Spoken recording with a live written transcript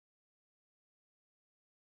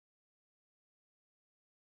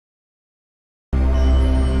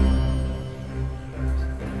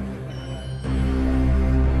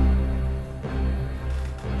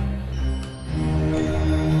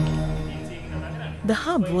The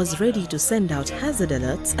hub was ready to send out hazard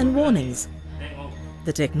alerts and warnings.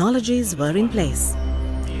 The technologies were in place,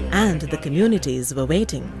 and the communities were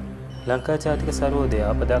waiting. Lanka ජාතික සර්වෝදය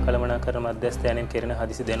ආපදා කළමනාකරණ මධ්‍යස්ථානයෙන් කෙරෙන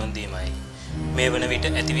හදිසි දැනුම් දීමයි. මේ වන විට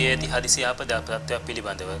ඇතිවිය ඇති හදිසි ආපදා තත්ත්වයක්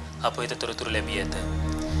පිළිබඳව අප වෙත තොරතුරු ලැබී ඇත.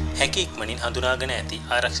 හැකි ඉක්මනින් හඳුනාගෙන ඇති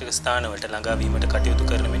ආරක්ෂක ස්ථානවලට ළඟා වීමට කටයුතු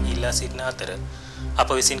කරන මෙන් ඉල්ලා සිටින අතර අප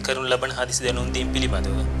විසින් කරනු ලබන හදිසි දැනුම් දීම්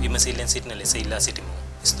පිළිබඳව විමසිල්ලෙන් සිටින ලෙස ඉල්ලා සිටිමු.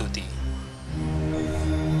 ස්තුතියි.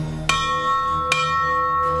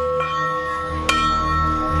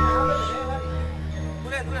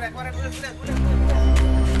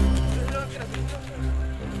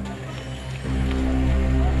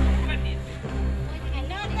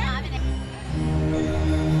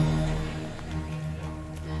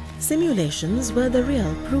 Simulations were the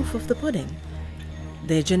real proof of the pudding.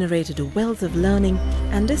 They generated a wealth of learning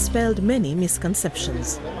and dispelled many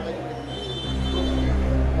misconceptions.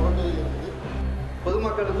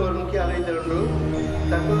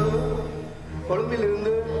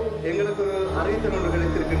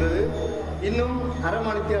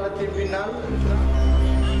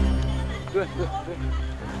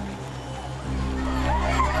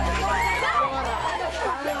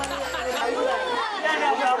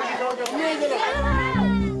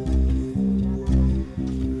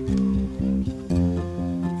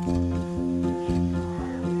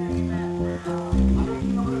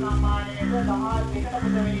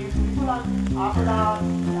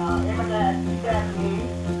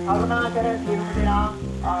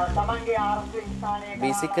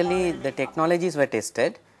 Basically, the technologies were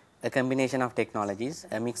tested, a combination of technologies,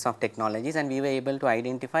 a mix of technologies, and we were able to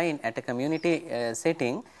identify at a community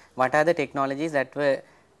setting what are the technologies that were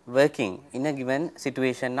working in a given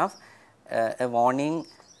situation of a warning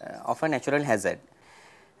of a natural hazard.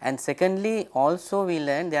 And secondly, also we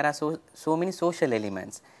learned there are so many social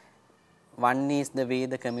elements. One is the way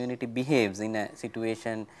the community behaves in a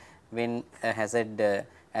situation when a hazard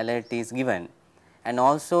alert is given, and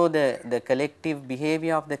also the collective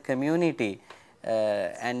behavior of the community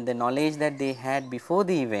and the knowledge that they had before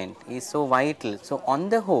the event is so vital. So, on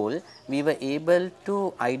the whole, we were able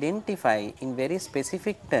to identify in very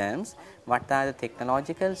specific terms what are the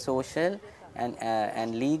technological, social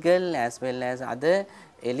and legal as well as other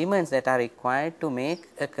elements that are required to make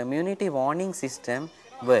a community warning system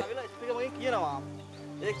work.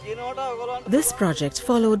 This project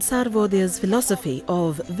followed Sarvodya's philosophy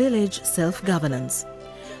of village self-governance.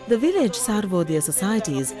 The village Sarvodya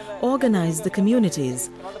societies organized the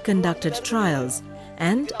communities, conducted trials,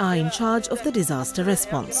 and are in charge of the disaster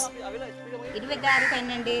response.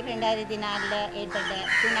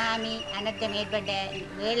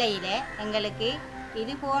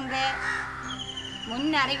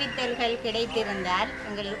 முன் அறிவித்தல்கள் கிடைத்திருந்தால்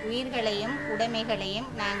எங்கள் உயிர்களையும் உடைமைகளையும்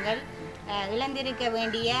நாங்கள் இழந்திருக்க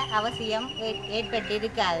வேண்டிய அவசியம்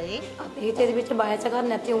ஏற்பட்டிருக்காது. ඒකෙදි පිට බයසකර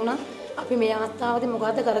නැති වුණා. අපි මේ අවස්ථාවේදී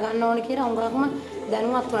මොකද්ද කරගන්න ඕන කියලා උංගක්ම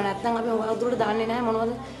දැනුවත් වුණා. නැත්නම් අපි උංගක් දුරට දන්නේ නැහැ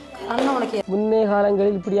මොනවද කරන්න ඕන කියලා. முன்னே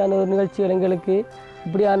காலங்களில் இப்படியான ஒரு நிகழ்ச்சிகள் எங்களுக்கு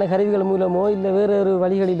இப்படியான கருவிகள் மூலமோ இல்லை வேறொரு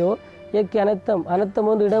வழிகளிலோ இயற்கை அனர்த்தம்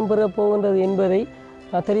ஒன்று இடம்பெற போகின்றது என்பதை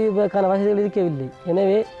தெரிவிப்பதற்கான வசதிகள் இருக்கவில்லை.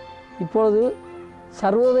 எனவே இப்பொழுது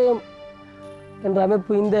சர்வோதயம் என்ற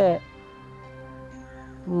அமைப்பு இந்த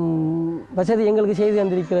வசதி எங்களுக்கு செய்து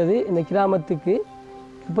தந்திருக்கிறது. இந்த கிராமத்துக்கு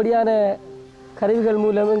இப்படியான கருவிகள்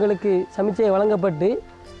மூலம் எங்களுக்கு சமிச்சை வழங்கப்பட்டு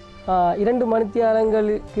 2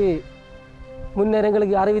 மணித்தியாலங்களுக்கு முன்னர்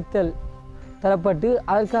எங்களுக்கு அறிவித்தல் தரப்பட்டு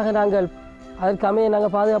அதற்கு அமைய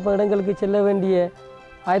நாங்கள் பாதுகாப்பு இடங்களுக்கு செல்ல வேண்டிய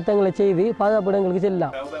ஆயத்தங்களை செய்து பாதுகாப்பு இடங்களுக்கு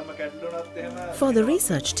செல்லலாம். For the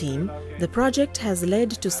research team, the project has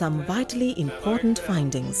led to some vitally important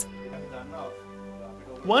findings.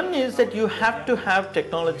 One is that you have to have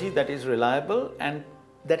technology that is reliable and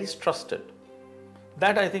that is trusted.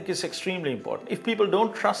 That I think is extremely important. If people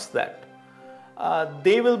don't trust that,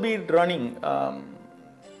 they will be running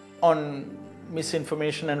on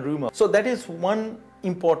misinformation and rumor. So that is one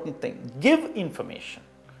important thing. Give information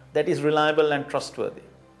that is reliable and trustworthy,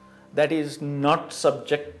 that is not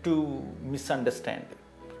subject to misunderstanding.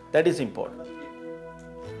 That is important.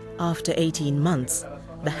 After 18 months,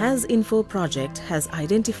 the Has Info project has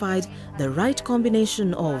identified the right combination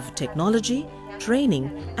of technology, training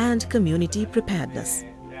and community preparedness.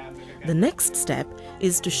 The next step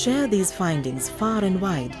is to share these findings far and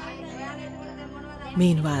wide.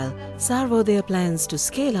 Meanwhile, Sarvodaya plans to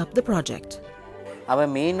scale up the project. Our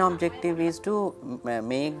main objective is to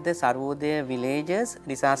make the Sarvodaya villages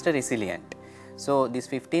disaster resilient. So, these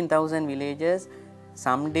 15,000 villages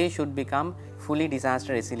someday should become fully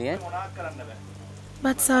disaster resilient.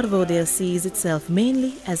 But Sarvodaya sees itself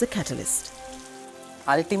mainly as a catalyst.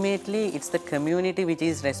 ultimately it's the community which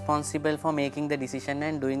is responsible for making the decision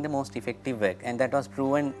and doing the most effective work, and that was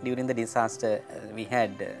proven during the disaster we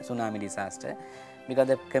had, tsunami disaster, because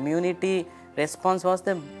the community response was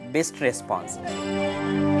the best response.